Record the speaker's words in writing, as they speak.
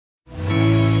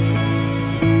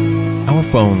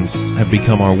phones have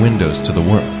become our windows to the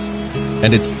world,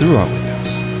 and it's through our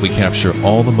windows we capture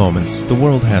all the moments the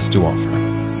world has to offer.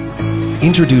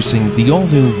 Introducing the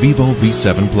all-new Vivo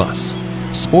V7 Plus.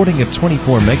 Sporting a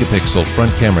 24-megapixel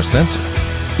front camera sensor,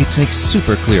 it takes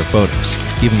super clear photos,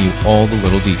 giving you all the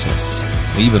little details,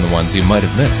 even the ones you might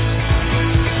have missed.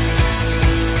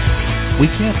 We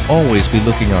can't always be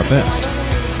looking our best,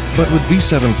 but with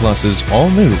V7 Plus's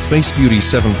all-new Face Beauty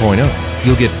 7.0,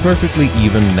 you'll get perfectly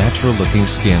even, natural-looking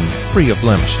skin, free of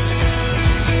blemishes.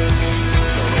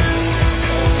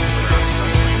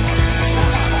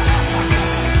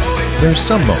 There are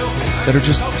some moments that are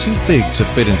just too big to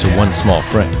fit into one small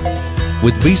frame.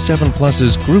 With V7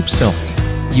 Plus's group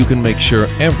selfie, you can make sure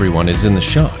everyone is in the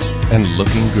shot and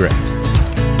looking great.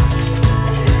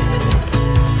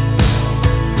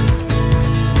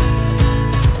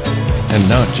 And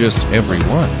not just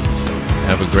everyone.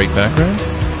 Have a great background?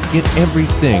 Get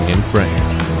everything in frame.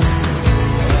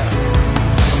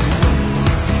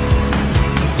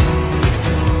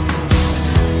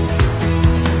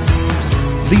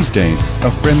 These days,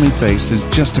 a friendly face is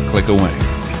just a click away.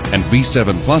 And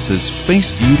V7 Plus's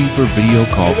Face Beauty for Video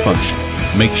Call function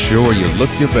makes sure you look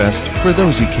your best for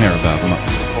those you care about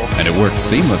most. And it works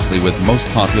seamlessly with most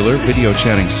popular video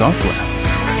chatting software.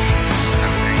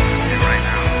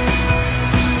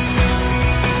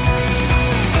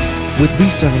 With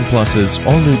V7 Plus's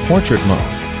all-new portrait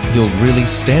mode, you'll really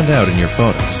stand out in your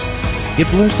photos. It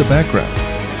blurs the background,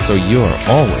 so you're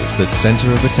always the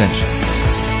center of attention.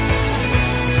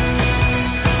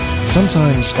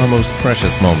 Sometimes our most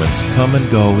precious moments come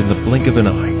and go in the blink of an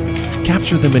eye.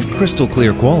 Capture them in crystal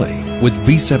clear quality with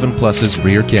V7 Plus's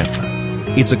rear camera.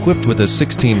 It's equipped with a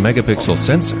 16-megapixel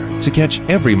sensor to catch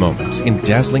every moment in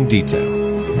dazzling detail.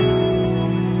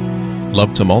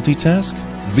 Love to multitask?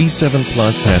 V7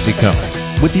 Plus has you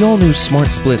covered. With the all-new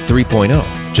Smart Split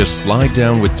 3.0, just slide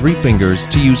down with 3 fingers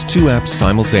to use 2 apps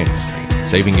simultaneously,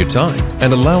 saving you time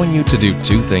and allowing you to do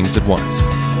 2 things at once.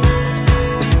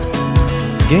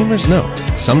 Gamers know,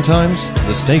 sometimes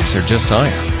the stakes are just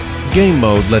higher. Game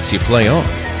mode lets you play on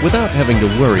without having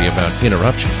to worry about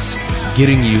interruptions,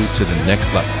 getting you to the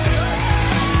next level.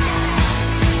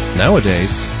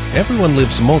 Nowadays, everyone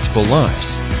lives multiple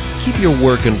lives. Keep your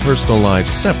work and personal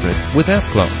lives separate with App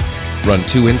Clone. Run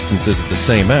 2 instances of the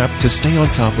same app to stay on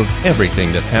top of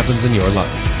everything that happens in your life.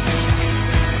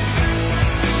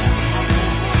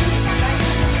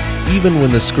 Even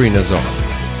when the screen is off,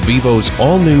 Vivo's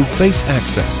all-new Face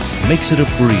Access makes it a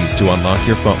breeze to unlock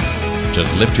your phone.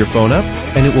 Just lift your phone up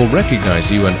and it will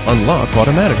recognize you and unlock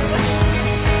automatically.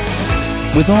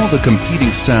 With all the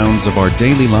competing sounds of our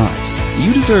daily lives,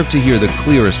 you deserve to hear the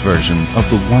clearest version of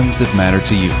the ones that matter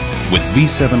to you. With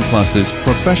V7 Plus's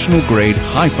professional-grade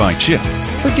hi-fi chip,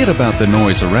 forget about the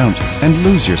noise around you and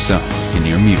lose yourself in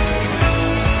your music.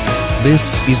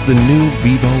 This is the new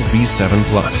Vivo V7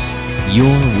 Plus,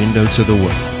 your window to the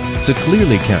world, to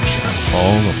clearly capture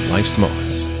all of life's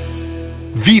moments.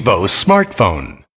 Vivo smartphone.